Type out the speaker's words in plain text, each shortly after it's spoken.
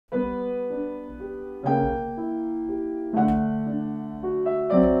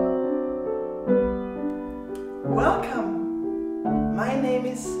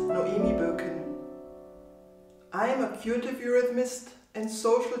therapeutic eurythmist and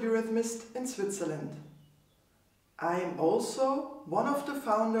social eurythmist in Switzerland. I am also one of the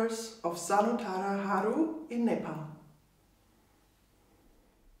founders of Sanutara Haru in Nepal.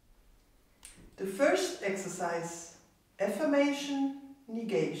 The first exercise, affirmation,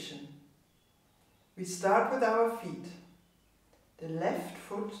 negation. We start with our feet. The left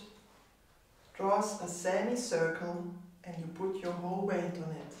foot draws a semicircle and you put your whole weight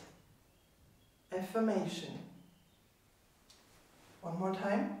on it. Affirmation. One more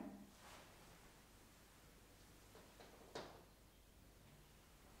time.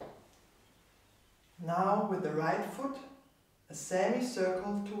 Now with the right foot, a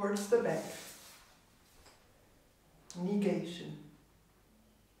semicircle towards the back. Negation.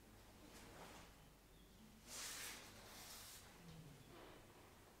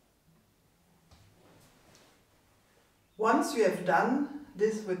 Once you have done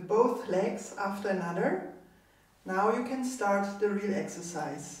this with both legs after another, now you can start the real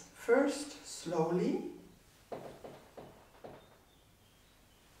exercise. First, slowly.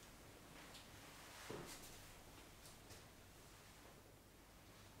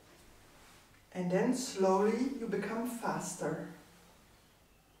 And then slowly you become faster.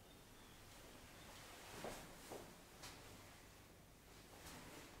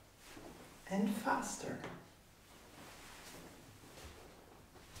 And faster.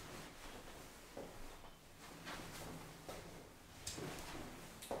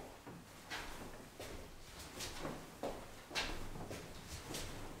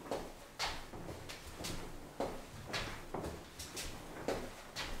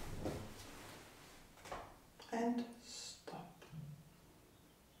 And stop.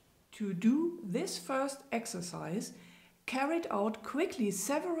 To do this first exercise, carried out quickly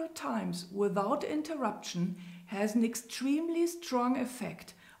several times without interruption, has an extremely strong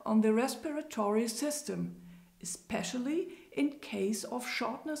effect on the respiratory system, especially in case of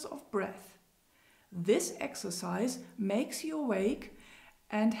shortness of breath. This exercise makes you awake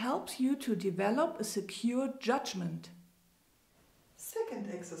and helps you to develop a secure judgment. Second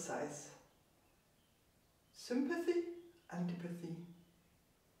exercise. Sympathy, antipathy.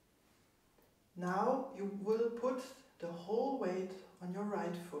 Now you will put the whole weight on your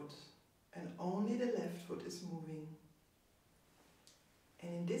right foot and only the left foot is moving.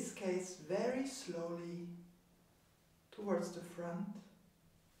 And in this case, very slowly towards the front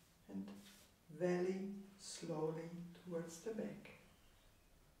and very slowly towards the back.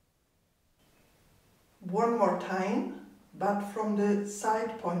 One more time, but from the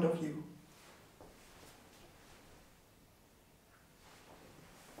side point of view.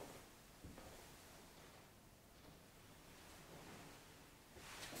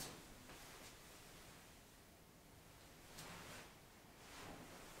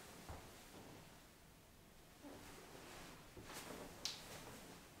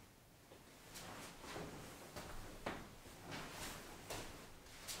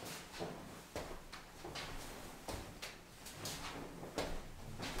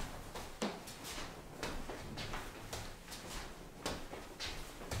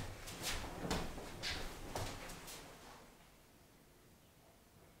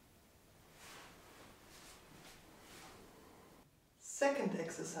 Second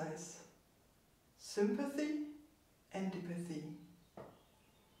exercise, sympathy, antipathy.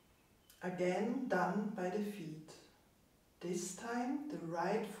 Again done by the feet. This time the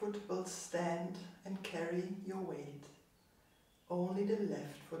right foot will stand and carry your weight. Only the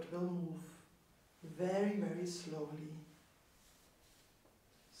left foot will move very, very slowly.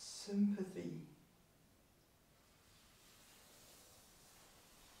 Sympathy.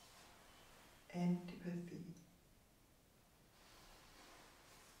 Antipathy.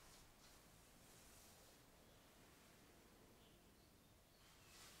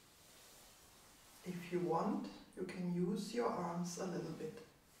 If you want, you can use your arms a little bit.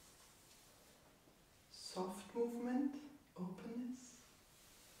 Soft movement, openness.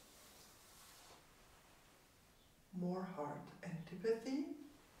 More hard, antipathy,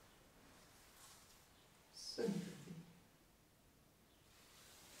 sympathy.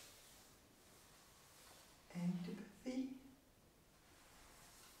 Antipathy,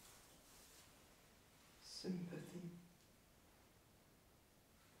 sympathy.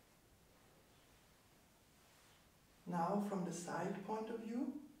 Now from the side point of view,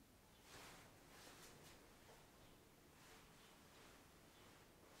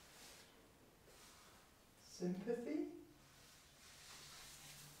 sympathy,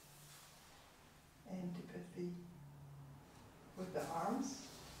 antipathy. With the arms,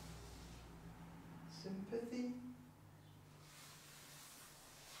 sympathy,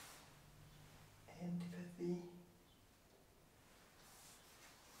 antipathy,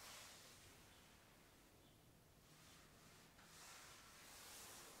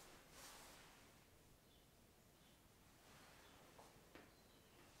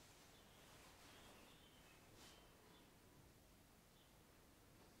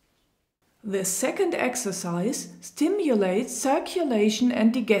 The second exercise stimulates circulation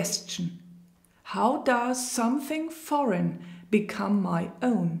and digestion. How does something foreign become my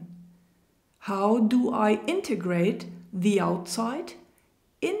own? How do I integrate the outside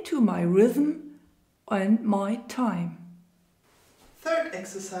into my rhythm and my time? Third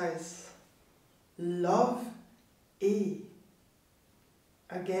exercise, love E.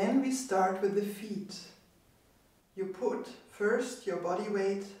 Again, we start with the feet. You put first your body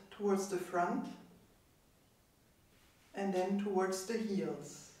weight towards the front and then towards the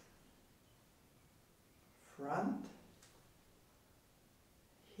heels. Front,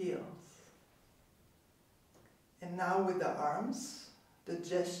 heels. And now with the arms, the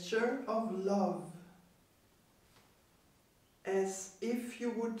gesture of love. As if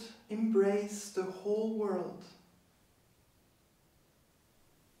you would embrace the whole world.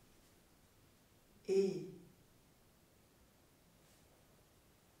 E.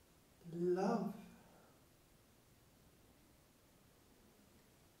 Love.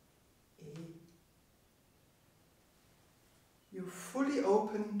 E. You fully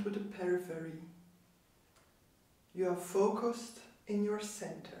open to the periphery. You are focused in your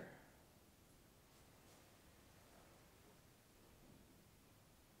center.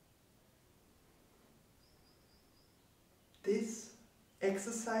 This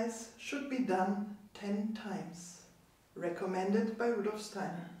exercise should be done 10 times, recommended by Rudolf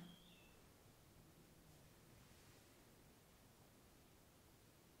Steiner.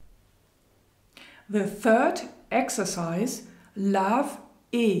 The third exercise, Love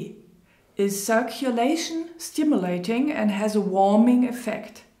E, is circulation stimulating and has a warming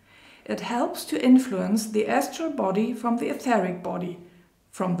effect. It helps to influence the astral body from the etheric body,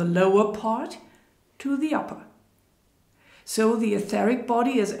 from the lower part to the upper. So the etheric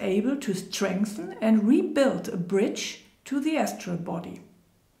body is able to strengthen and rebuild a bridge to the astral body.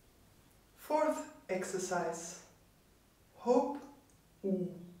 Fourth exercise, Hope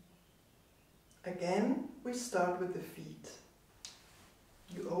U. Again, we start with the feet.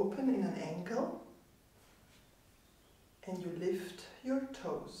 You open in an angle and you lift your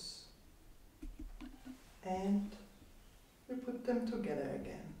toes. And you put them together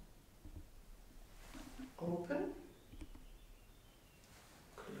again. Open.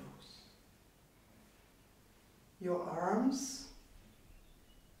 Your arms,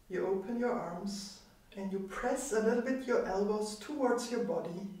 you open your arms and you press a little bit your elbows towards your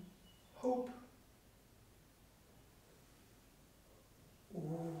body. Hope.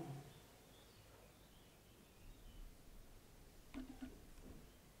 Ooh.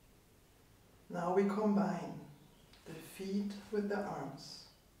 Now we combine the feet with the arms,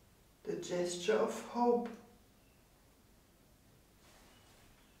 the gesture of hope.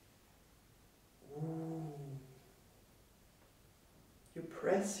 Ooh. You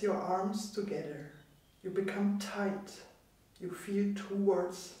press your arms together, you become tight, you feel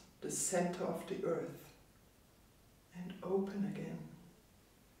towards the center of the earth and open again.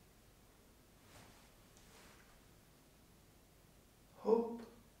 Hope.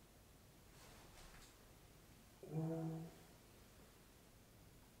 Ooh.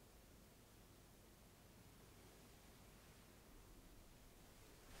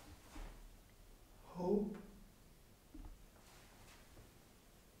 Hope.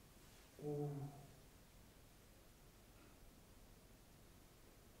 Ooh.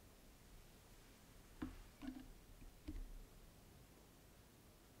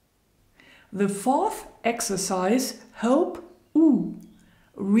 The fourth exercise, Hope U,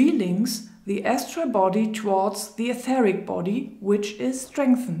 relinks the astral body towards the etheric body, which is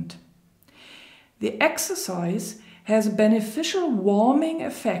strengthened. The exercise has a beneficial warming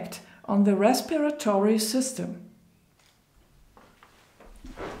effect on the respiratory system.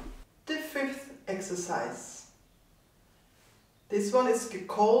 The fifth exercise. This one is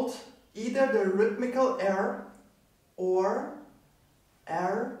called either the rhythmical air or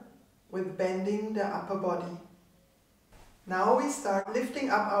air with bending the upper body. Now we start lifting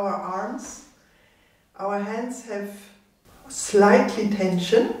up our arms. Our hands have slightly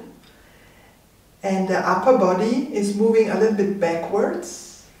tension and the upper body is moving a little bit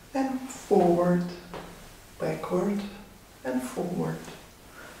backwards and forward, backward and forward.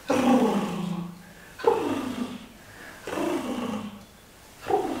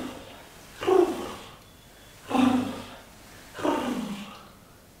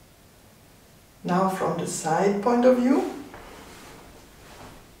 Now from the side point of view,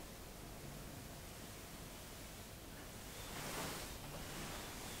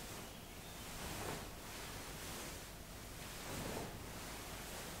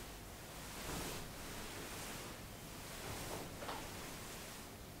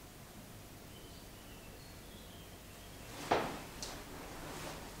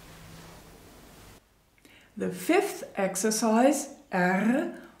 The fifth exercise,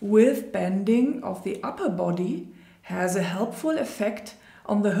 R, with bending of the upper body, has a helpful effect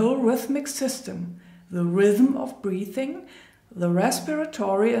on the whole rhythmic system, the rhythm of breathing, the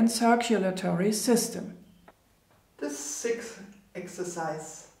respiratory and circulatory system. The sixth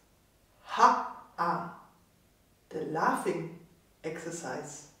exercise, Ha-A, the laughing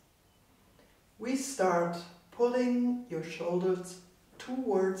exercise. We start pulling your shoulders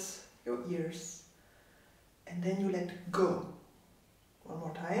towards your ears and then you let go. One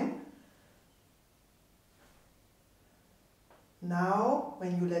more time. Now,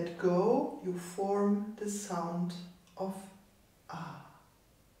 when you let go, you form the sound of Ah.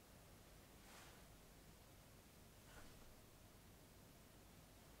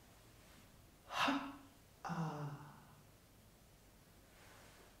 Ha, ah.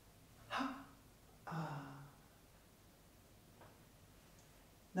 Ha, ah.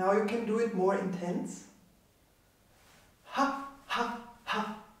 Now you can do it more intense. Ha, ha,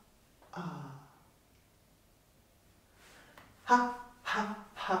 ha, ah. Ha, ha,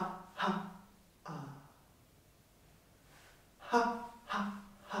 ha, ha, ah. Ha, ha,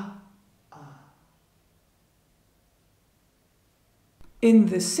 ha, ah. In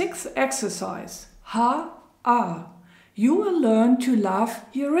the sixth exercise, Ha-A, you will learn to laugh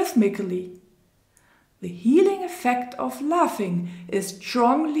eurythmically. The healing effect of laughing is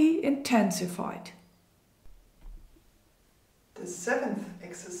strongly intensified. The seventh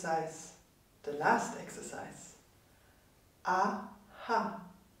exercise, the last exercise, Ah-Ha,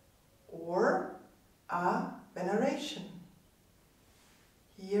 or A-veneration.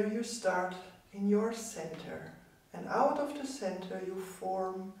 Here you start in your center, and out of the center you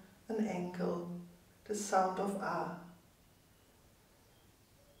form an angle, the sound of Ah.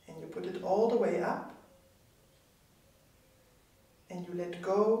 And you put it all the way up, and you let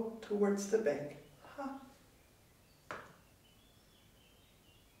go towards the back. Ha.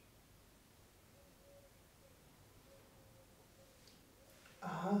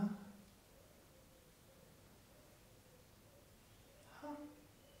 Ah. Ha.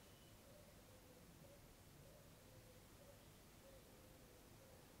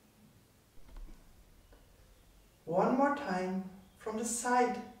 One more time from the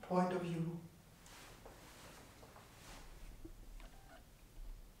side point of view.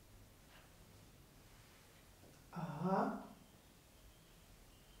 Ah.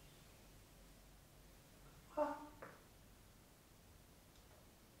 Ha.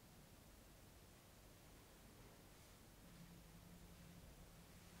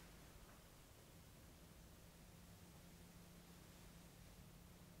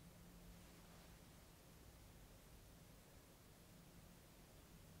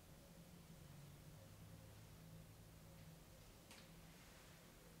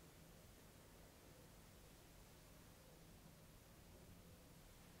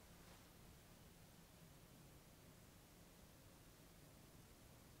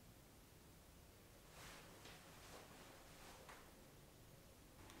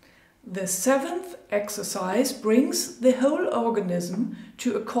 The seventh exercise brings the whole organism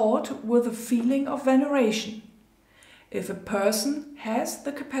to accord with a feeling of veneration. If a person has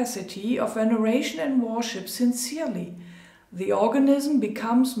the capacity of veneration and worship sincerely, the organism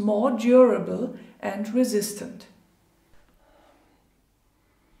becomes more durable and resistant.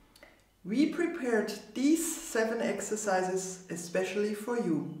 We prepared these 7 exercises especially for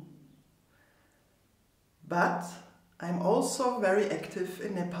you. But I'm also very active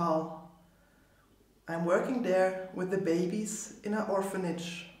in Nepal. I'm working there with the babies in an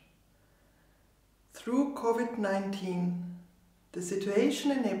orphanage. Through COVID-19, the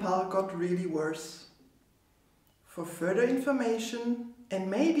situation in Nepal got really worse. For further information and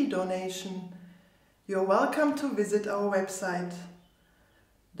maybe donation, you're welcome to visit our website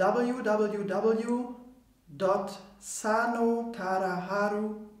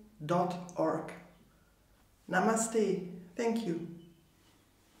www.sanotaraharu.org. Namaste. Thank you.